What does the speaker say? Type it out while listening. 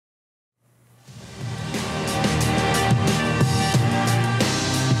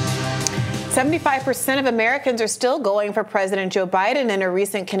75% of Americans are still going for President Joe Biden. In a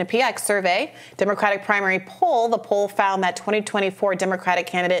recent Quinnipiac survey, Democratic primary poll, the poll found that 2024 Democratic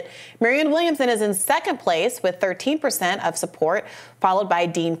candidate Marianne Williamson is in second place with 13% of support, followed by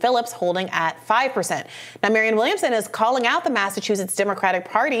Dean Phillips holding at 5%. Now, Marianne Williamson is calling out the Massachusetts Democratic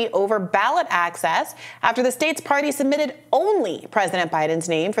Party over ballot access after the state's party submitted only President Biden's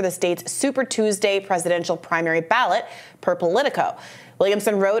name for the state's Super Tuesday presidential primary ballot per Politico.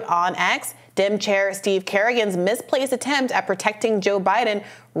 Williamson wrote on X, Dem Chair Steve Kerrigan's misplaced attempt at protecting Joe Biden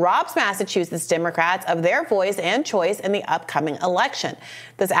robs Massachusetts Democrats of their voice and choice in the upcoming election.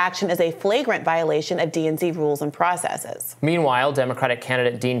 This action is a flagrant violation of DNC rules and processes. Meanwhile, Democratic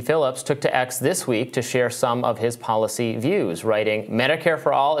candidate Dean Phillips took to X this week to share some of his policy views, writing, Medicare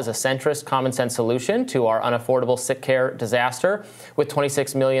for all is a centrist, common-sense solution to our unaffordable sick care disaster. With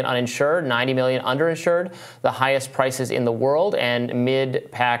 26 million uninsured, 90 million underinsured, the highest prices in the world, and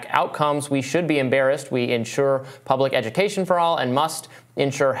mid-pack outcomes, we should be embarrassed. We ensure public education for all and must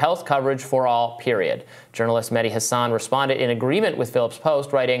ensure health coverage for all, period. Journalist Mehdi Hassan responded in agreement with Phillips'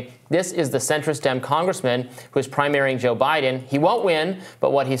 post, writing, this is the centrist Dem congressman who is primarying Joe Biden. He won't win,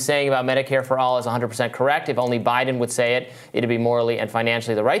 but what he's saying about Medicare for all is 100% correct. If only Biden would say it, it'd be morally and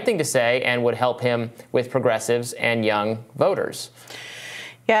financially the right thing to say and would help him with progressives and young voters.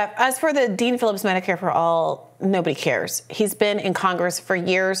 Yeah, as for the Dean Phillips Medicare for All, nobody cares. He's been in Congress for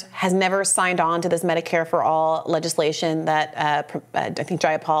years, has never signed on to this Medicare for All legislation that I think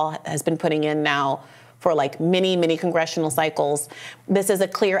Jayapal has been putting in now for like many congressional cycles. This is a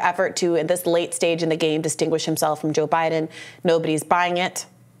clear effort to, at this late stage in the game, distinguish himself from Joe Biden. Nobody's buying it.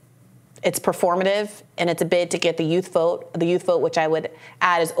 It's performative, and it's a bid to get the youth vote. The youth vote, which I would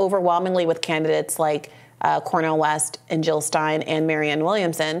add, is overwhelmingly with candidates like Cornel West and Jill Stein and Marianne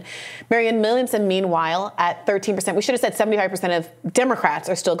Williamson. Marianne Williamson, meanwhile, at 13%, we should have said 75% of Democrats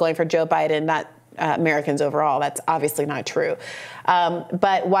are still going for Joe Biden, not Americans overall. That's obviously not true.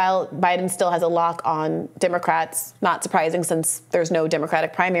 But while Biden still has a lock on Democrats, not surprising since there's no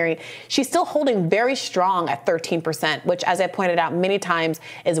Democratic primary, she's still holding very strong at 13%, which, as I pointed out many times,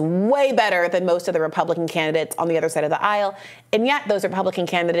 is way better than most of the Republican candidates on the other side of the aisle. And yet those Republican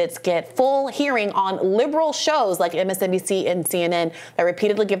candidates get full hearing on liberal shows like MSNBC and CNN that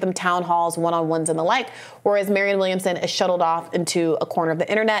repeatedly give them town halls, one-on-ones, and the like, whereas Marianne Williamson is shuttled off into a corner of the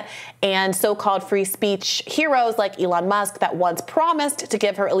internet, and so-called free speech heroes like Elon Musk that once promised to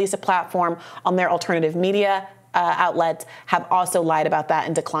give her at least a platform on their alternative media outlets have also lied about that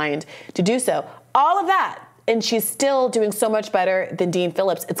and declined to do so. All of that, and she's still doing so much better than Dean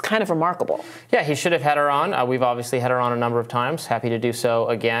Phillips. It's kind of remarkable. Yeah, he should have had her on. We've obviously had her on a number of times. Happy to do so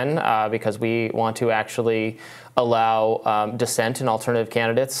again because we want to actually allow dissent and alternative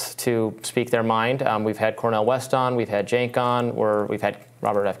candidates to speak their mind. We've had Cornel West on, we've had Cenk on, we've had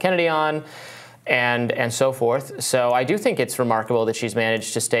Robert F. Kennedy on, and so forth. So I do think it's remarkable that she's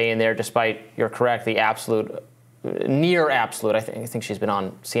managed to stay in there despite, you're correct, the absolute, near absolute, I think she's been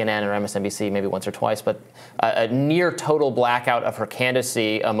on CNN or MSNBC maybe once or twice, but a near total blackout of her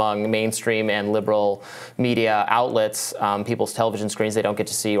candidacy among mainstream and liberal media outlets, people's television screens. They don't get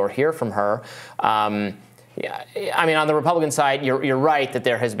to see or hear from her. Yeah, I mean, on the Republican side, you're right that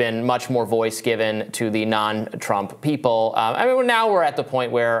there has been much more voice given to the non-Trump people. I mean, now we're at the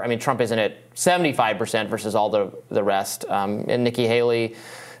point where, I mean, Trump isn't at 75% versus all the rest. And Nikki Haley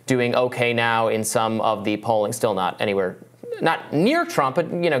doing okay now in some of the polling, still not anywhere, not near Trump,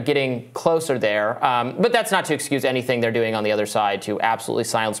 but, you know, getting closer there. But that's not to excuse anything they're doing on the other side to absolutely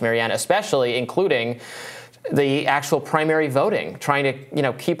silence Marianne, especially including the actual primary voting, trying to, you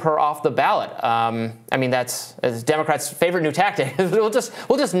know, keep her off the ballot. I mean, that's Democrats' favorite new tactic. we'll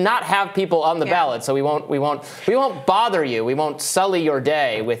just not have people on the ballot, so we won't bother you. We won't sully your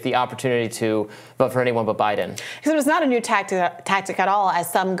day with the opportunity to vote for anyone but Biden. Because it's not a new tactic at all,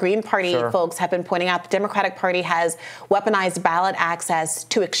 as some Green Party folks have been pointing out. The Democratic Party has weaponized ballot access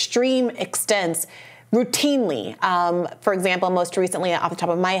to extreme extents routinely. For example, most recently, off the top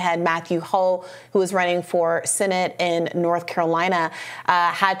of my head, Matthew Ho, who was running for Senate in North Carolina,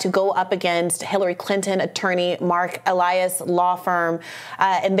 had to go up against Hillary Clinton attorney Mark Elias law firm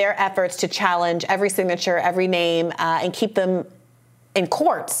in their efforts to challenge every signature, every name, and keep them in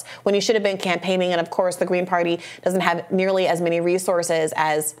courts when he should have been campaigning. And of course, the Green Party doesn't have nearly as many resources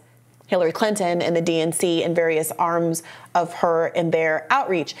as Hillary Clinton and the DNC and various arms of her in their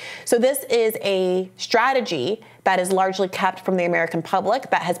outreach. So this is a strategy that is largely kept from the American public,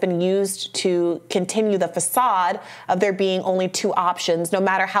 that has been used to continue the facade of there being only two options, no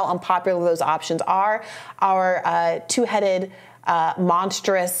matter how unpopular those options are. Our two-headed,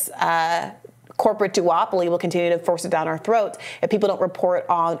 monstrous corporate duopoly will continue to force it down our throats if people don't report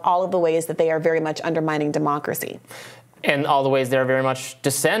on all of the ways that they are very much undermining democracy. And all the ways there are very much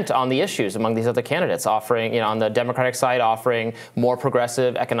dissent on the issues among these other candidates, offering, on the Democratic side, offering more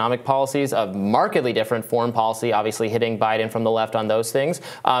progressive economic policies, a markedly different foreign policy, obviously hitting Biden from the left on those things.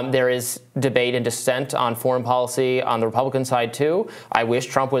 There is debate and dissent on foreign policy on the Republican side, too. I wish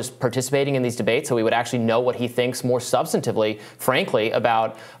Trump was participating in these debates so we would actually know what he thinks more substantively, frankly,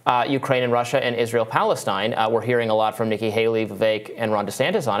 about Ukraine and Russia and Israel-Palestine. We're hearing a lot from Nikki Haley, Vivek, and Ron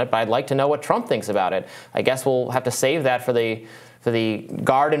DeSantis on it, but I'd like to know what Trump thinks about it. I guess we'll have to save that for the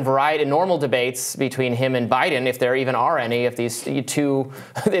garden variety normal debates between him and Biden, if there even are any, if these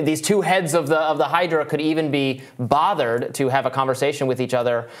two heads of the Hydra could even be bothered to have a conversation with each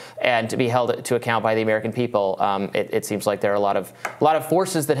other and to be held to account by the American people. It seems like there are a lot of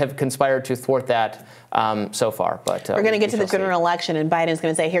forces that have conspired to thwart that so far. But we're going to get to the general election, and Biden's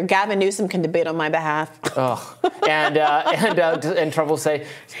going to say, "Here, Gavin Newsom can debate on my behalf." Oh, and Trump will say,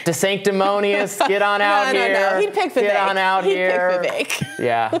 "De sanctimonious, get on out here." No. He'd pick Vivek. Get on out here. He'd pick Vivek.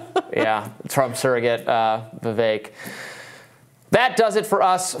 Yeah. Trump surrogate Vivek. That does it for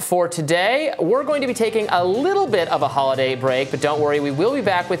us for today. We're going to be taking a little bit of a holiday break, but don't worry, we will be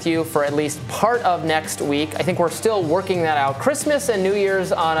back with you for at least part of next week. I think we're still working that out. Christmas and New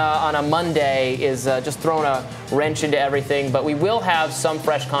Year's on a Monday is just throwing a wrench into everything, but we will have some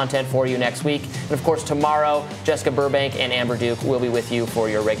fresh content for you next week. And of course, tomorrow, Jessica Burbank and Amber Duke will be with you for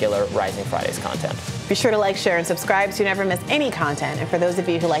your regular Rising Fridays content. Be sure to like, share, and subscribe so you never miss any content. And for those of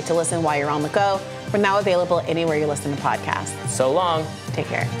you who like to listen while you're on the go, we're now available anywhere you listen to podcasts. So long. Take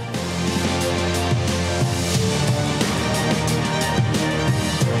care.